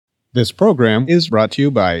This program is brought to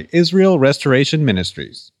you by Israel Restoration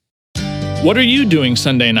Ministries. What are you doing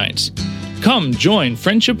Sunday nights? Come join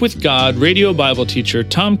Friendship with God radio Bible teacher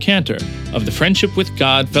Tom Cantor of the Friendship with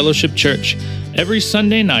God Fellowship Church every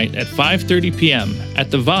Sunday night at 5:30 p.m. at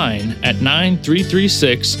The Vine at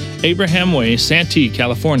 9336 Abraham Way, Santee,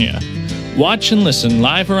 California. Watch and listen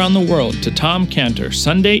live around the world to Tom Cantor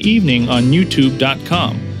Sunday evening on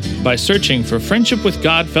YouTube.com by searching for Friendship with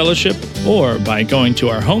God Fellowship or by going to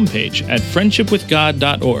our homepage at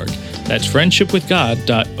friendshipwithgod.org. That's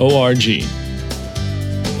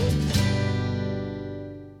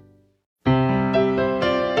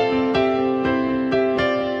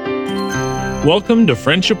Welcome to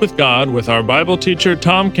Friendship with God with our Bible teacher,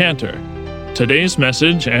 Tom Cantor. Today's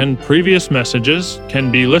message and previous messages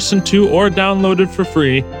can be listened to or downloaded for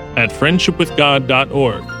free at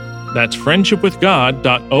friendshipwithgod.org. That's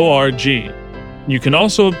friendshipwithgod.org. You can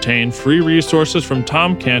also obtain free resources from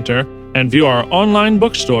Tom Cantor and view our online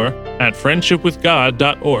bookstore at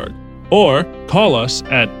friendshipwithgod.org or call us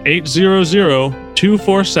at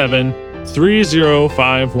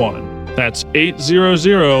 800-247-3051. That's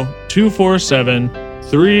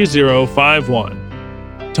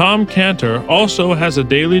 800-247-3051. Tom Cantor also has a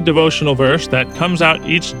daily devotional verse that comes out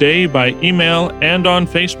each day by email and on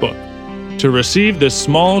Facebook. To receive this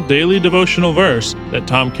small daily devotional verse that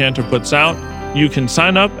Tom Cantor puts out, you can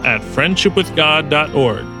sign up at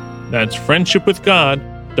friendshipwithgod.org. That's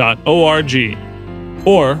friendshipwithgod.org.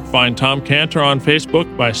 Or find Tom Cantor on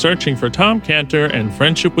Facebook by searching for Tom Cantor and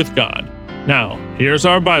Friendship with God. Now, here's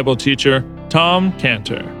our Bible teacher, Tom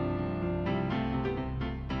Cantor.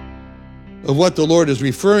 Of what the Lord is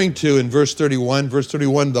referring to in verse 31. Verse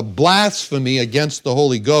 31, the blasphemy against the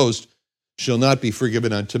Holy Ghost shall not be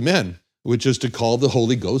forgiven unto men, which is to call the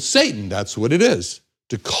Holy Ghost Satan. That's what it is.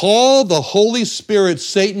 To call the Holy Spirit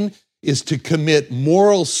Satan is to commit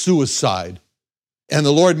moral suicide. And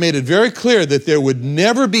the Lord made it very clear that there would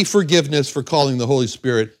never be forgiveness for calling the Holy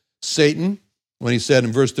Spirit Satan. When he said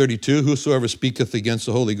in verse 32, whosoever speaketh against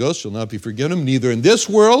the Holy Ghost shall not be forgiven, neither in this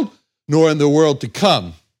world nor in the world to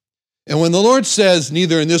come. And when the Lord says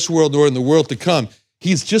neither in this world nor in the world to come,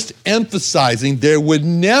 he's just emphasizing there would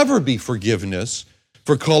never be forgiveness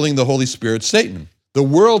for calling the Holy Spirit Satan. The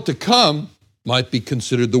world to come might be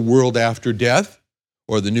considered the world after death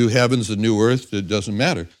or the new heavens, the new earth. It doesn't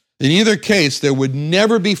matter. In either case, there would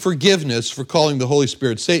never be forgiveness for calling the Holy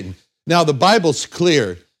Spirit Satan. Now, the Bible's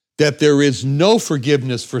clear that there is no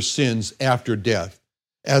forgiveness for sins after death,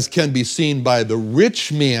 as can be seen by the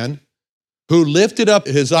rich man who lifted up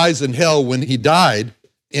his eyes in hell when he died,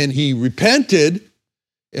 and he repented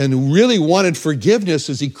and really wanted forgiveness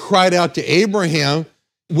as he cried out to Abraham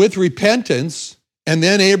with repentance. And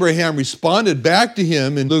then Abraham responded back to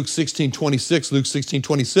him in Luke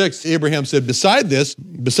 16:26. Abraham said,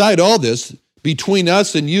 beside all this, between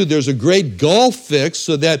us and you, there's a great gulf fixed,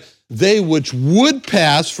 so that they which would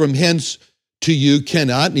pass from hence to you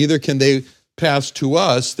cannot, neither can they pass to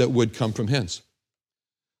us that would come from hence.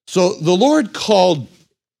 So the Lord called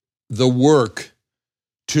the work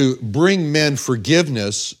to bring men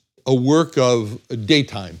forgiveness a work of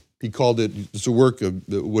daytime. He called it's a work of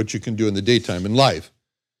what you can do in the daytime in life.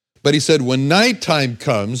 But he said when nighttime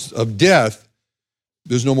comes of death,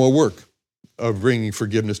 there's no more work of bringing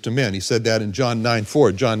forgiveness to men. He said that in John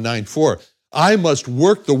 9:4. I must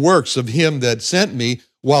work the works of him that sent me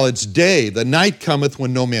while it's day. The night cometh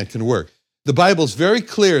when no man can work. The Bible's very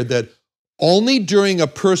clear that only during a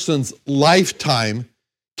person's lifetime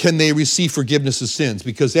can they receive forgiveness of sins,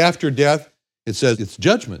 because after death, it says it's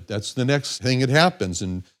judgment. That's the next thing that happens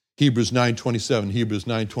in Hebrews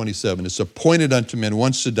 9:27. It's appointed unto men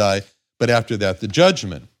once to die, but after that, the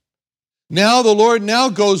judgment. Now the Lord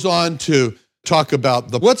goes on to talk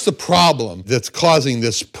about what's the problem that's causing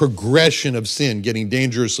this progression of sin, getting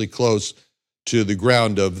dangerously close to the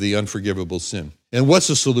ground of the unforgivable sin. And what's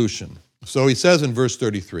the solution? So he says in verse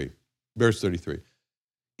 33,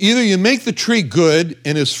 either you make the tree good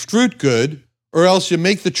and its fruit good, or else you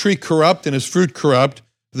make the tree corrupt and its fruit corrupt.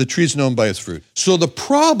 The tree's known by its fruit. So the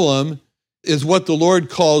problem is what the Lord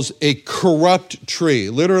calls a corrupt tree.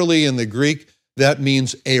 Literally in the Greek, that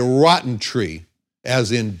means a rotten tree, as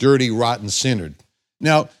in dirty, rotten, sinnered.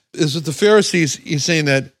 Now, is it the Pharisees, he's saying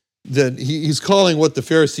that he's calling what the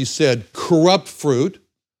Pharisees said corrupt fruit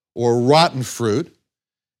or rotten fruit.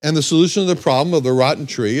 And the solution to the problem of the rotten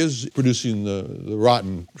tree is producing the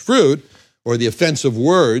rotten fruit or the offensive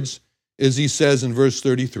words is he says in verse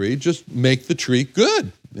 33, just make the tree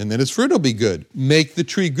good, and then its fruit will be good. Make the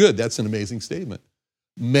tree good. That's an amazing statement.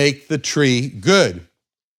 Make the tree good.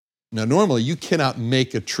 Now, normally, you cannot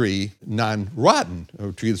make a tree non-rotten.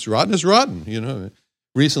 A tree that's rotten is rotten,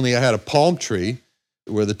 Recently, I had a palm tree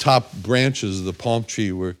where the top branches of the palm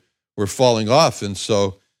tree were falling off, and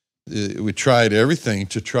so we tried everything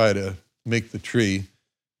to try to make the tree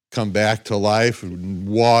come back to life,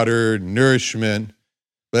 water, nourishment.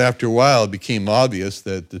 But after a while, it became obvious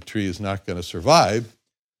that the tree is not going to survive.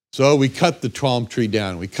 So we cut the palm tree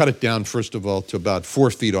down. We cut it down, first of all, to about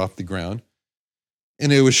 4 feet off the ground.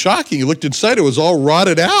 And it was shocking. You looked inside, it was all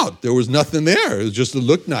rotted out. There was nothing there. It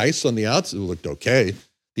looked nice on the outside. It looked okay.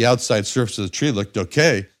 The outside surface of the tree looked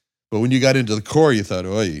okay. But when you got into the core, you thought,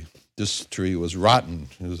 oh, this tree was rotten.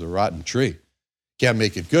 It was a rotten tree. Can't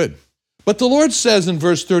make it good. But the Lord says in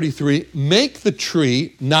verse 33, make the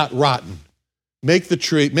tree not rotten. Make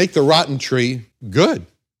the rotten tree good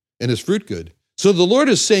and its fruit good. So the Lord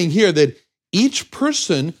is saying here that each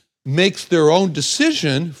person makes their own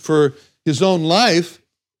decision for his own life,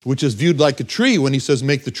 which is viewed like a tree when he says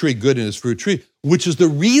make the tree good and its fruit tree, which is the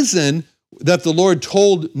reason that the Lord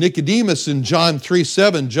told Nicodemus in John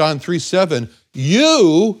 3:7,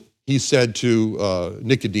 you, he said to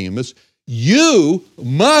Nicodemus, you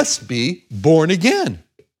must be born again.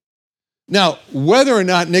 Now, whether or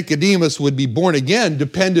not Nicodemus would be born again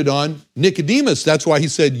depended on Nicodemus. That's why he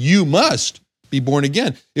said, you must be born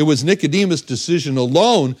again. It was Nicodemus' decision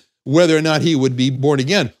alone whether or not he would be born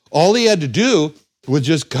again. All he had to do was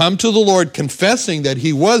just come to the Lord confessing that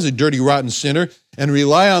he was a dirty, rotten sinner and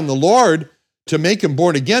rely on the Lord to make him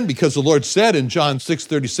born again, because the Lord said in John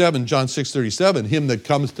 6:37, him that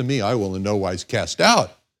comes to me I will in no wise cast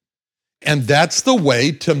out. And that's the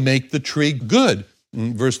way to make the tree good.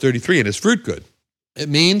 Verse 33, and its fruit good. It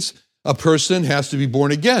means a person has to be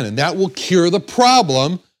born again, and that will cure the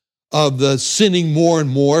problem of the sinning more and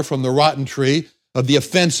more from the rotten tree, of the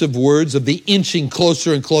offensive words, of the inching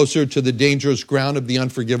closer and closer to the dangerous ground of the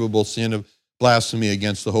unforgivable sin of blasphemy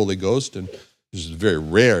against the Holy Ghost. And this is very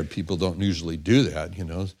rare. People don't usually do that,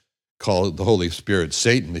 call the Holy Spirit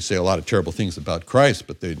Satan. They say a lot of terrible things about Christ,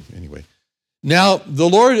 but anyway. Now, the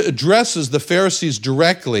Lord addresses the Pharisees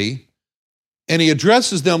directly, and he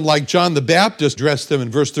addresses them like John the Baptist addressed them in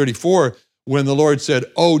verse 34, when the Lord said,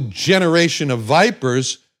 "O generation of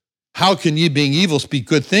vipers, how can ye, being evil, speak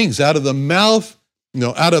good things? Out of the mouth,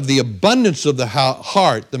 out of the abundance of the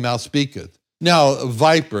heart, the mouth speaketh." Now, a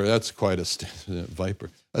viper, that's quite a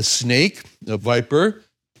viper. A snake, a viper.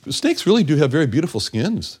 Snakes really do have very beautiful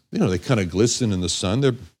skins. They kind of glisten in the sun.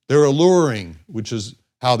 They're alluring, which is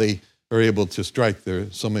how they are able to strike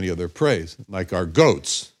so many of their prey, like our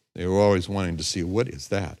goats. They were always wanting to see, what is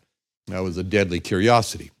that? That was a deadly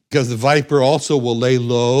curiosity. Because the viper also will lay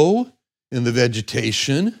low in the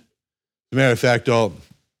vegetation. As a matter of fact, down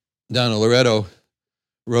in Loretto,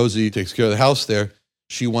 Rosie takes care of the house there.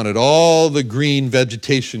 She wanted all the green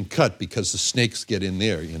vegetation cut because the snakes get in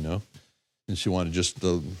there, And she wanted just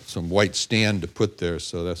some white stand to put there,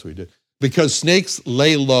 so that's what we did. Because snakes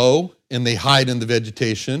lay low and they hide in the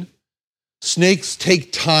vegetation. Snakes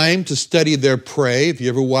take time to study their prey. If you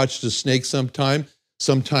ever watched a snake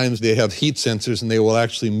sometimes they have heat sensors and they will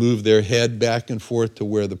actually move their head back and forth to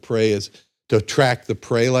where the prey is, to track the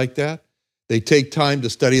prey like that. They take time to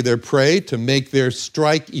study their prey to make their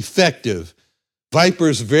strike effective.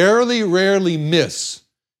 Vipers very rarely miss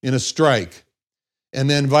in a strike. And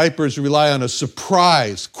then vipers rely on a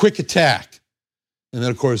surprise, quick attack. And then,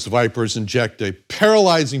 of course, vipers inject a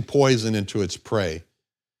paralyzing poison into its prey.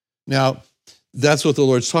 Now, that's what the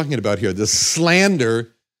Lord's talking about here. The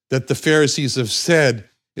slander that the Pharisees have said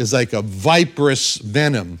is like a viperous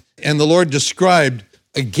venom. And the Lord described,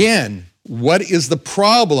 again, what is the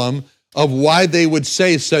problem of why they would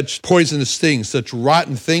say such poisonous things, such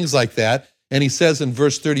rotten things like that. And he says in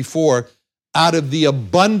verse 34, out of the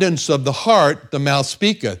abundance of the heart, the mouth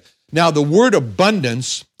speaketh. Now, the word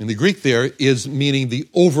abundance in the Greek there is meaning the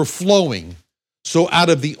overflowing. So out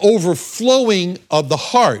of the overflowing of the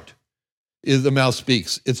heart, the mouth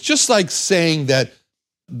speaks. It's just like saying that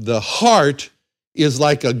the heart is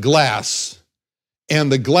like a glass,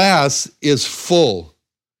 and the glass is full.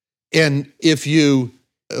 And if you,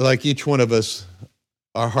 like each one of us,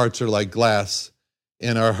 our hearts are like glass,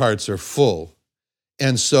 and our hearts are full.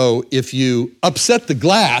 And so if you upset the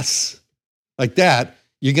glass like that,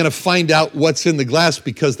 you're going to find out what's in the glass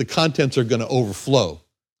because the contents are going to overflow.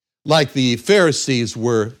 Like the Pharisees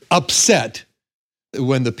were upset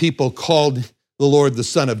when the people called the Lord the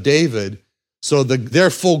Son of David, so their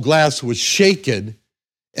full glass was shaken,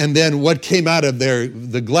 and then what came out of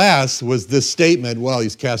the glass was this statement, well,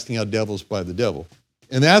 he's casting out devils by the devil.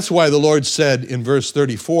 And that's why the Lord said in verse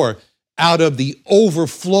 34, out of the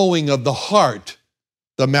overflowing of the heart,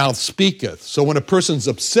 the mouth speaketh. So when a person's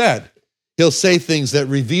upset, he'll say things that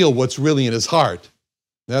reveal what's really in his heart.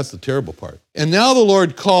 That's the terrible part. And now the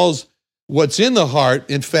Lord calls what's in the heart,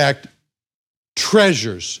 in fact,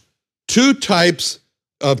 treasures. Two types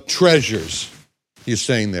of treasures. He's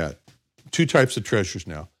saying that. Two types of treasures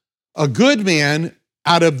now. A good man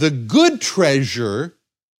out of the good treasure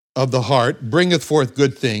of the heart bringeth forth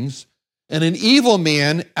good things, and an evil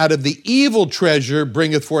man out of the evil treasure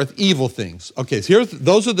bringeth forth evil things. Okay, so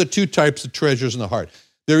those are the two types of treasures in the heart.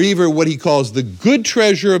 They're either what he calls the good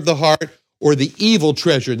treasure of the heart or the evil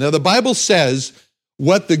treasure. Now, the Bible says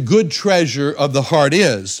what the good treasure of the heart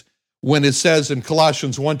is when it says in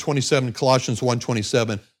Colossians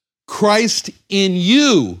 1:27, Christ in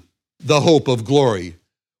you, the hope of glory.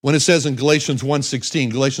 When it says in Galatians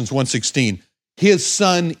 1:16, his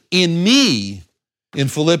son in me, in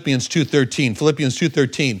Philippians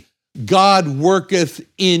 2:13, God worketh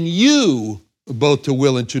in you both to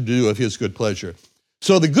will and to do of his good pleasure.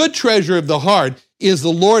 So the good treasure of the heart is the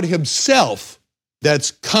Lord himself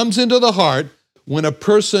that comes into the heart when a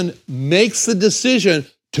person makes the decision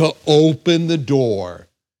to open the door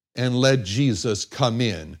and let Jesus come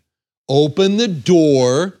in. Open the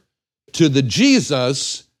door to the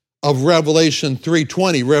Jesus of Revelation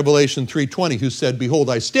 3:20, who said, behold,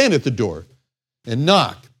 I stand at the door and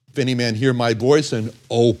knock. If any man hear my voice and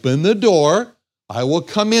open the door, I will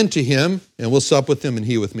come into him and will sup with him and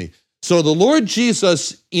he with me. So the Lord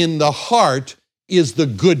Jesus in the heart is the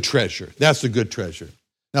good treasure. That's the good treasure.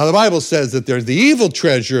 Now the Bible says that there's the evil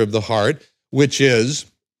treasure of the heart, which is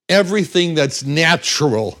everything that's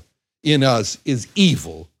natural in us is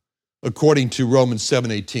evil, according to Romans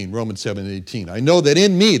 7:18. I know that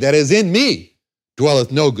in me, that is in me,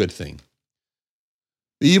 dwelleth no good thing.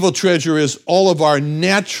 The evil treasure is all of our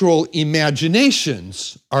natural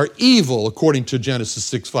imaginations are evil, according to Genesis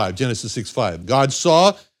 6:5. God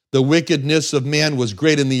saw the wickedness of man was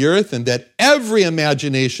great in the earth, and that every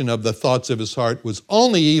imagination of the thoughts of his heart was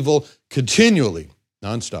only evil continually,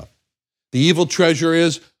 nonstop. The evil treasure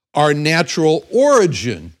is our natural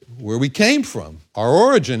origin, where we came from. Our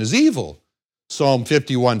origin is evil. Psalm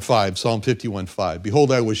 51:5.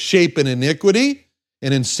 Behold, I was shapen in iniquity,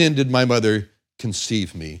 and in sin did my mother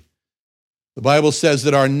conceive me. The Bible says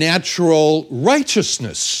that our natural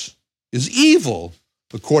righteousness is evil,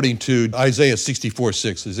 according to Isaiah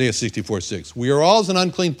 64:6. We are all as an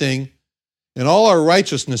unclean thing, and all our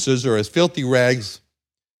righteousnesses are as filthy rags,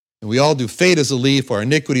 and we all do fade as a leaf. Our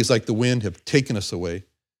iniquities, like the wind, have taken us away.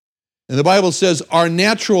 And the Bible says our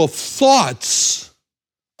natural thoughts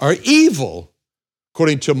are evil,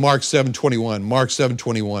 according to Mark 7:21.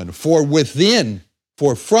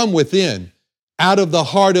 For from within, out of the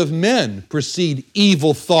heart of men proceed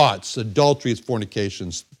evil thoughts, adulteries,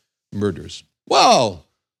 fornications, murders. Well,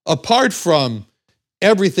 apart from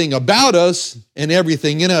everything about us and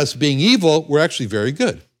everything in us being evil, we're actually very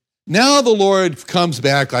good. Now the Lord comes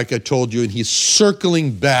back, like I told you, and he's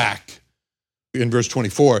circling back in verse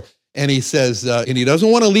 24. And he says, and he doesn't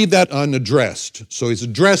want to leave that unaddressed. So he's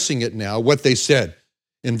addressing it now, what they said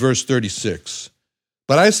in verse 36.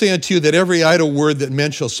 But I say unto you that every idle word that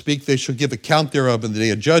men shall speak, they shall give account thereof in the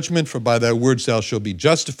day of judgment. For by thy words thou shalt be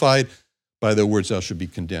justified, by thy words thou shalt be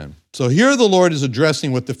condemned. So here the Lord is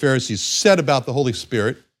addressing what the Pharisees said about the Holy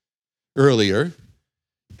Spirit earlier.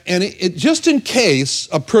 And it just in case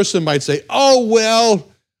a person might say, oh, well,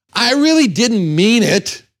 I really didn't mean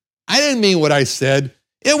it. I didn't mean what I said.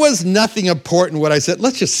 It was nothing important what I said.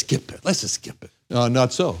 Let's just skip it. No,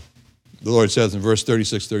 not so. The Lord says in verse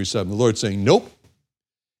 36-37, the Lord's saying, nope.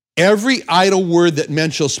 Every idle word that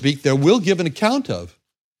men shall speak, there will give an account of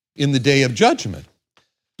in the day of judgment.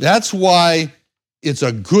 That's why it's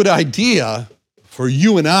a good idea for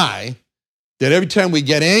you and I that every time we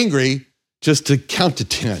get angry, just to count to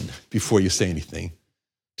 10 before you say anything.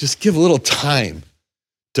 Just give a little time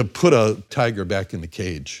to put a tiger back in the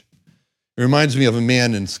cage. It reminds me of a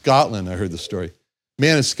man in Scotland. I heard the story.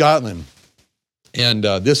 Man in Scotland. And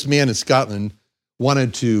this man in Scotland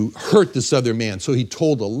wanted to hurt this other man. So he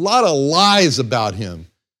told a lot of lies about him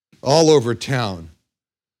all over town.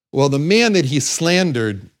 Well, the man that he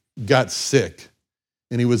slandered got sick.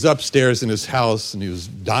 And he was upstairs in his house, and he was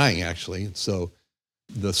dying, actually. So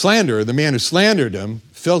the slanderer, the man who slandered him,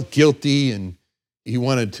 felt guilty, and he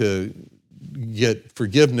wanted to get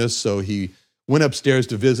forgiveness. So he went upstairs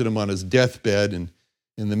to visit him on his deathbed, and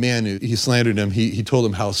the man who he slandered him, he told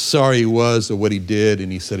him how sorry he was of what he did,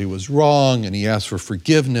 and he said he was wrong, and he asked for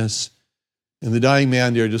forgiveness. And the dying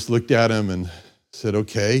man there just looked at him and said,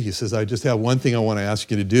 okay. He says, I just have one thing I want to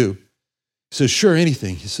ask you to do. He says, sure,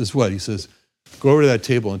 anything. He says, what? He says, go over to that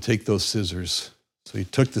table and take those scissors. So he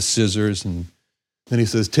took the scissors, and then he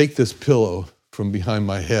says, take this pillow from behind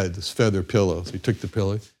my head, this feather pillow. So he took the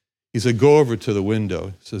pillow. He said, go over to the window.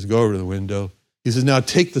 He says, go over to the window. He says, now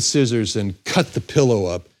take the scissors and cut the pillow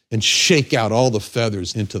up and shake out all the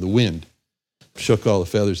feathers into the wind. Shook all the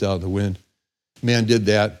feathers out in the wind. Man did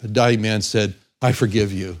that. The dying man said, I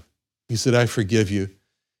forgive you. He said, I forgive you.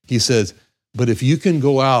 He says, but if you can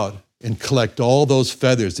go out and collect all those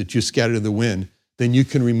feathers that you scattered in the wind, then you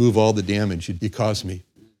can remove all the damage you caused me.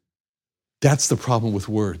 That's the problem with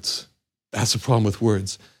words. That's the problem with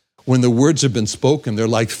words. When the words have been spoken, they're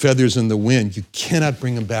like feathers in the wind. You cannot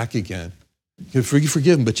bring them back again. You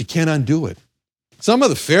forgive them, but you can't undo it. Some of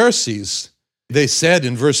the Pharisees, they said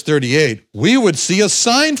in verse 38, we would see a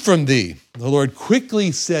sign from thee. The Lord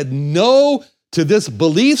quickly said no to this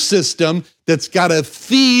belief system that's got to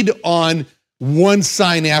feed on one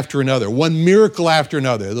sign after another, one miracle after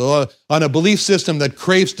another, on a belief system that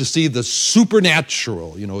craves to see the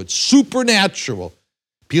supernatural. It's supernatural.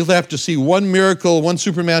 People have to see one miracle, one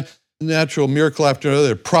supernatural miracle after another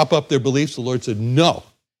to prop up their beliefs. The Lord said no.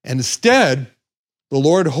 And instead, the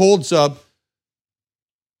Lord holds up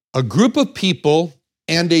a group of people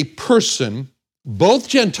and a person, both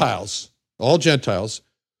Gentiles, all Gentiles,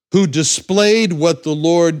 who displayed what the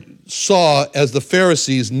Lord saw as the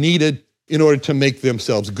Pharisees needed in order to make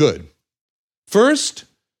themselves good. First,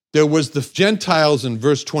 there was the Gentiles in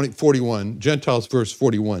verse 41, Gentiles verse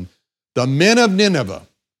 41. The men of Nineveh,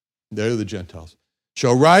 they're the Gentiles,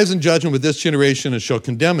 shall rise in judgment with this generation and shall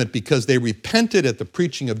condemn it because they repented at the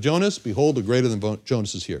preaching of Jonas. Behold, a greater than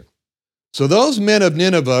Jonas is here. So those men of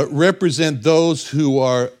Nineveh represent those who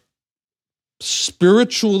are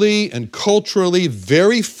spiritually and culturally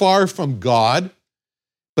very far from God,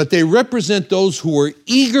 but they represent those who are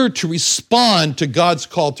eager to respond to God's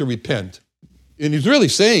call to repent. And he's really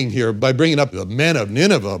saying here, by bringing up the men of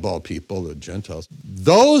Nineveh, of all people, the Gentiles,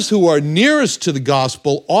 those who are nearest to the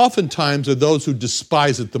gospel oftentimes are those who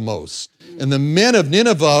despise it the most. And the men of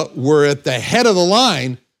Nineveh were at the head of the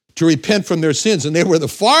line to repent from their sins, and they were the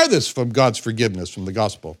farthest from God's forgiveness, from the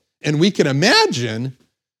gospel. And we can imagine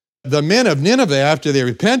the men of Nineveh, after they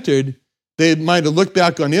repented, they might have looked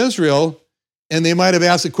back on Israel, and they might have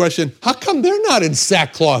asked the question, how come they're not in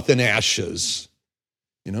sackcloth and ashes?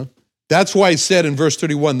 That's why he said in verse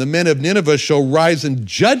 31, the men of Nineveh shall rise in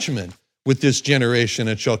judgment with this generation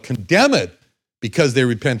and shall condemn it because they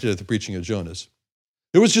repented at the preaching of Jonas.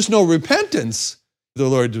 There was just no repentance, the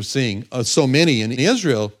Lord was seeing so many in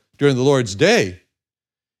Israel during the Lord's day.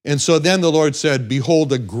 And so then the Lord said,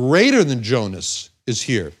 behold, a greater than Jonas is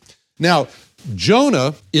here. Now,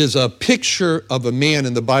 Jonah is a picture of a man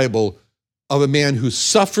in the Bible, of a man who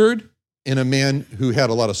suffered and a man who had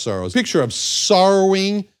a lot of sorrows. A picture of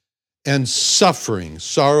sorrowing and suffering,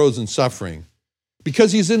 sorrows and suffering.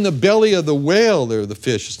 Because he's in the belly of the whale, or the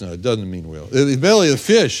fish. No, it doesn't mean whale. The belly of the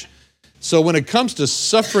fish. So when it comes to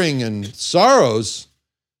suffering and sorrows,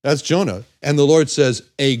 that's Jonah. And the Lord says,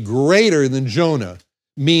 a greater than Jonah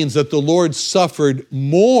means that the Lord suffered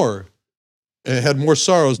more, had more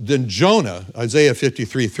sorrows than Jonah. Isaiah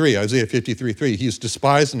 53:3. Isaiah 53:3. He is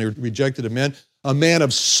despised and rejected of men, a man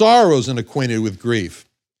of sorrows and acquainted with grief.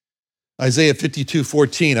 Isaiah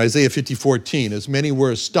 52:14. Isaiah 50:14. As many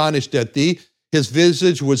were astonished at thee, his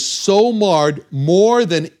visage was so marred more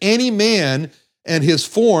than any man, and his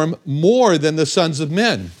form more than the sons of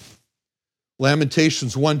men.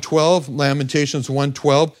 Lamentations 1:12. Lamentations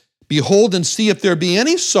 1:12. Behold and see if there be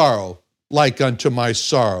any sorrow like unto my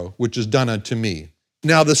sorrow, which is done unto me.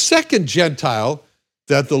 Now, the second Gentile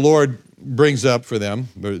that the Lord brings up for them,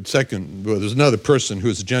 there's another person who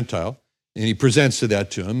is a Gentile, and he presents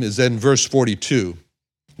that to him, is in verse 42,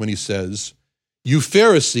 when he says, you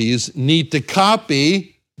Pharisees need to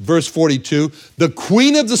copy, verse 42, the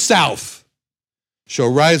queen of the south shall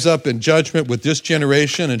rise up in judgment with this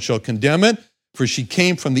generation and shall condemn it, for she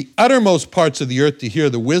came from the uttermost parts of the earth to hear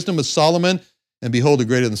the wisdom of Solomon, and behold, a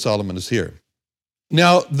greater than Solomon is here.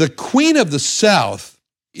 Now, the queen of the south,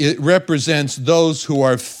 it represents those who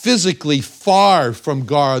are physically far from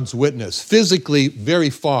God's witness, physically very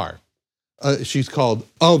far. She's called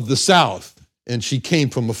of the south, and she came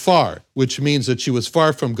from afar, which means that she was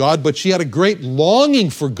far from God, but she had a great longing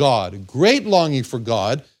for God, a great longing for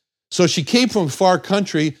God. So she came from a far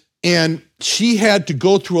country, and she had to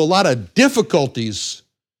go through a lot of difficulties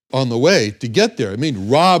on the way to get there. I mean,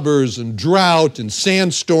 robbers and drought and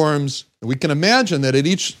sandstorms. And we can imagine that at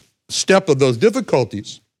each step of those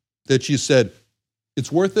difficulties that she said,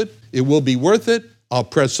 it's worth it, it will be worth it, I'll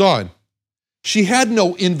press on. She had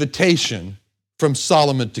no invitation from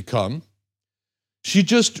Solomon to come. She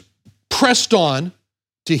just pressed on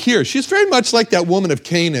to hear. She's very much like that woman of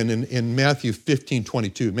Canaan in Matthew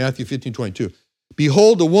 15:22. Matthew 15:22.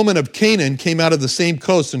 behold, a woman of Canaan came out of the same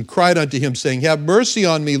coast and cried unto him, saying, have mercy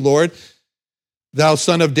on me, Lord, thou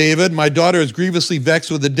son of David. My daughter is grievously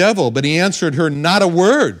vexed with the devil. But he answered her not a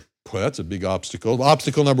word. Boy, that's a big obstacle.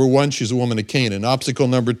 Obstacle number one, she's a woman of Canaan. Obstacle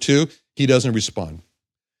number two, he doesn't respond.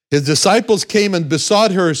 His disciples came and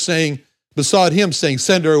besought him, saying,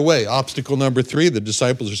 send her away. Obstacle number three, the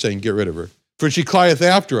disciples are saying, get rid of her, for she crieth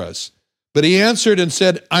after us. But he answered and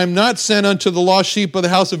said, I am not sent unto the lost sheep of the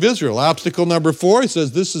house of Israel. Obstacle number four, he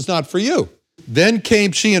says, this is not for you. Then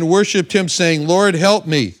came she and worshipped him, saying, Lord, help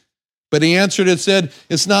me. But he answered and said,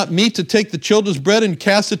 it's not meet to take the children's bread and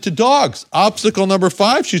cast it to dogs. Obstacle number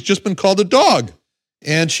five, she's just been called a dog.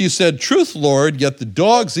 And she said, truth, Lord, yet the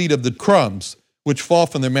dogs eat of the crumbs which fall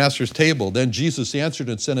from their master's table. Then Jesus answered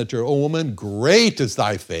and said unto her, O woman, great is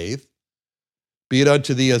thy faith. Be it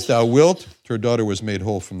unto thee as thou wilt. Her daughter was made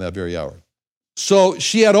whole from that very hour. So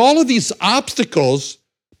she had all of these obstacles,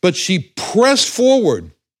 but she pressed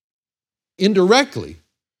forward indirectly.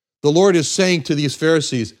 The Lord is saying to these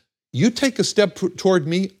Pharisees, you take a step toward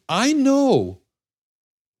me, I know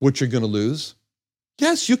what you're going to lose.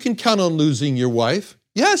 Yes, you can count on losing your wife.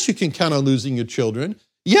 Yes, you can count on losing your children.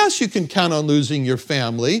 Yes, you can count on losing your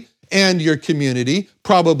family and your community,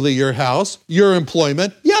 probably your house, your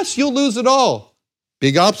employment. Yes, you'll lose it all.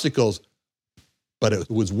 Big obstacles. But it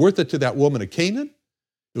was worth it to that woman of Canaan.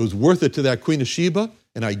 It was worth it to that Queen of Sheba.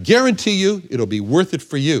 And I guarantee you, it'll be worth it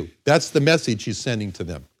for you. That's the message he's sending to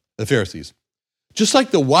them, the Pharisees. Just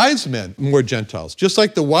like the wise men, more Gentiles, just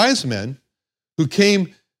like the wise men who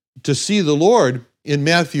came to see the Lord in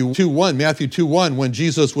Matthew 2:1, when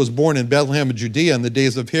Jesus was born in Bethlehem of Judea in the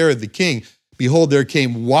days of Herod the king, behold, there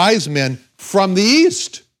came wise men from the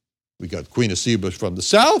east. We got Queen of Sheba from the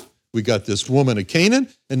south, we got this woman of Canaan,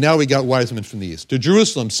 and now we got wise men from the east, to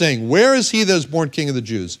Jerusalem, saying, where is he that is born King of the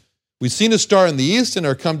Jews? We've seen a star in the east and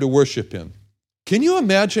are come to worship him. Can you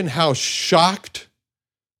imagine how shocked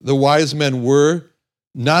the wise men were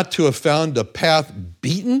not to have found a path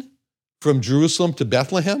beaten from Jerusalem to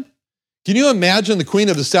Bethlehem? Can you imagine the queen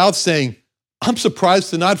of the south saying, I'm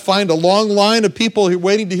surprised to not find a long line of people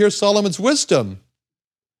waiting to hear Solomon's wisdom?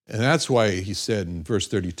 And that's why he said in verse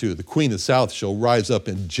 32, the queen of the south shall rise up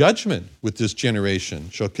in judgment with this generation,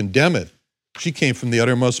 shall condemn it. She came from the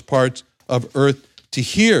uttermost parts of earth to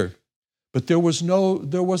hear. But there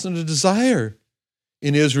wasn't a desire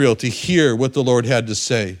in Israel to hear what the Lord had to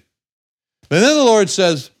say. And then the Lord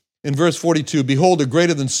says in verse 42, behold, a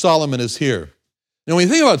greater than Solomon is here. Now, when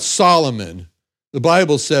you think about Solomon, the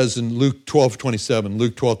Bible says in Luke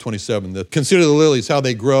 12:27, that consider the lilies, how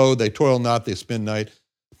they grow, they toil not, they spin not.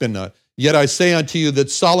 Yet I say unto you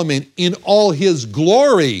that Solomon in all his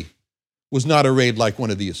glory was not arrayed like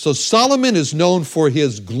one of these. So Solomon is known for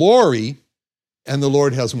his glory, and the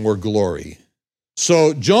Lord has more glory.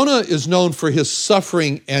 So Jonah is known for his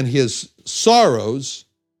suffering and his sorrows,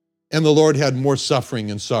 and the Lord had more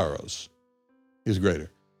suffering and sorrows. He's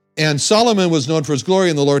greater. And Solomon was known for his glory,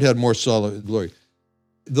 and the Lord had more glory.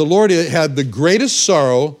 The Lord had the greatest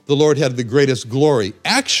sorrow, the Lord had the greatest glory.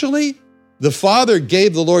 Actually, the Father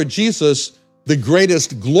gave the Lord Jesus the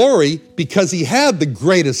greatest glory because he had the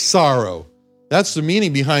greatest sorrow. That's the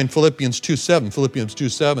meaning behind Philippians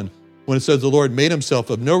 2:7, when it says the Lord made himself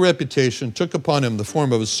of no reputation, took upon him the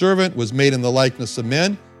form of a servant, was made in the likeness of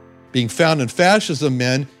men, being found in fashion of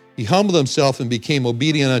men, he humbled himself and became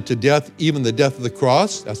obedient unto death, even the death of the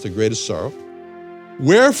cross. That's the greatest sorrow.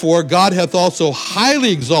 Wherefore God hath also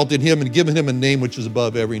highly exalted him and given him a name which is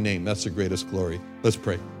above every name. That's the greatest glory. Let's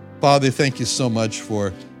pray. Father, thank you so much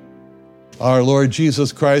for our Lord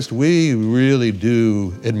Jesus Christ. We really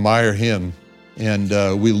do admire him, and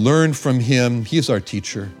we learn from him. He's our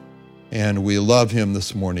teacher, and we love him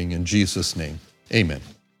this morning in Jesus' name. Amen.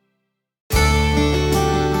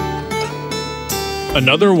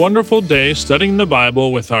 Another wonderful day studying the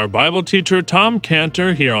Bible with our Bible teacher Tom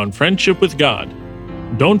Cantor here on Friendship with God.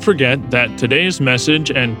 Don't forget that today's message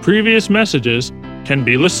and previous messages can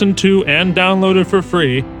be listened to and downloaded for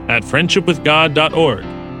free at friendshipwithgod.org.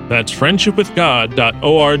 That's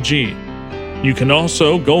friendshipwithgod.org. You can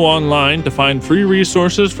also go online to find free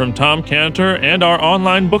resources from Tom Cantor and our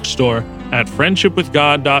online bookstore at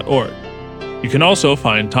friendshipwithgod.org. You can also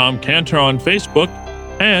find Tom Cantor on Facebook,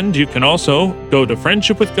 and you can also go to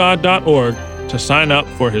friendshipwithgod.org to sign up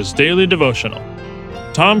for his daily devotional.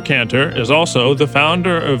 Tom Cantor is also the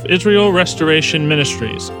founder of Israel Restoration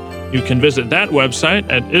Ministries. You can visit that website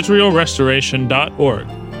at israelrestoration.org.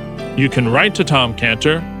 You can write to Tom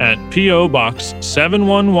Cantor at P.O. Box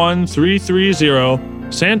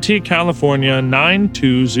 711330, Santee, California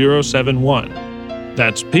 92071.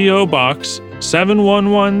 That's P.O. Box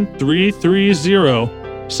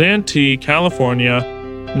 711330, Santee, California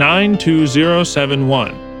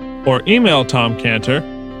 92071, or email Tom Cantor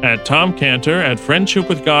at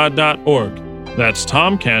tomcantor@friendshipwithgod.org. That's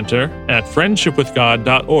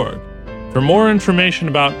tomcantor@friendshipwithgod.org. For more information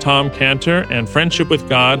about Tom Cantor and Friendship with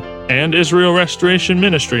God and Israel Restoration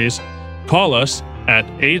Ministries, call us at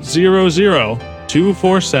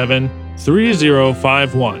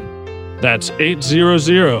 800-247-3051. That's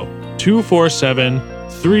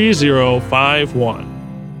 800-247-3051.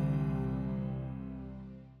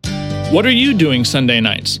 What are you doing Sunday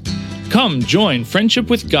nights? Come join Friendship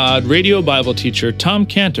with God radio Bible teacher Tom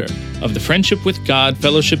Cantor of the Friendship with God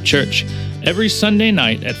Fellowship Church every Sunday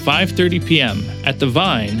night at 5:30 p.m. at The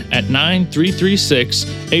Vine at 9336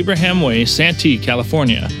 Abraham Way, Santee,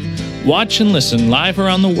 California. Watch and listen live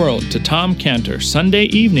around the world to Tom Cantor Sunday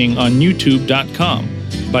evening on YouTube.com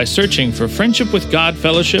by searching for Friendship with God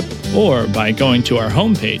Fellowship or by going to our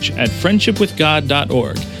homepage at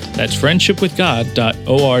friendshipwithgod.org. That's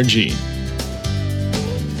friendshipwithgod.org.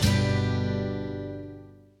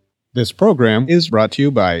 This program is brought to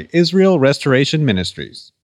you by Israel Restoration Ministries.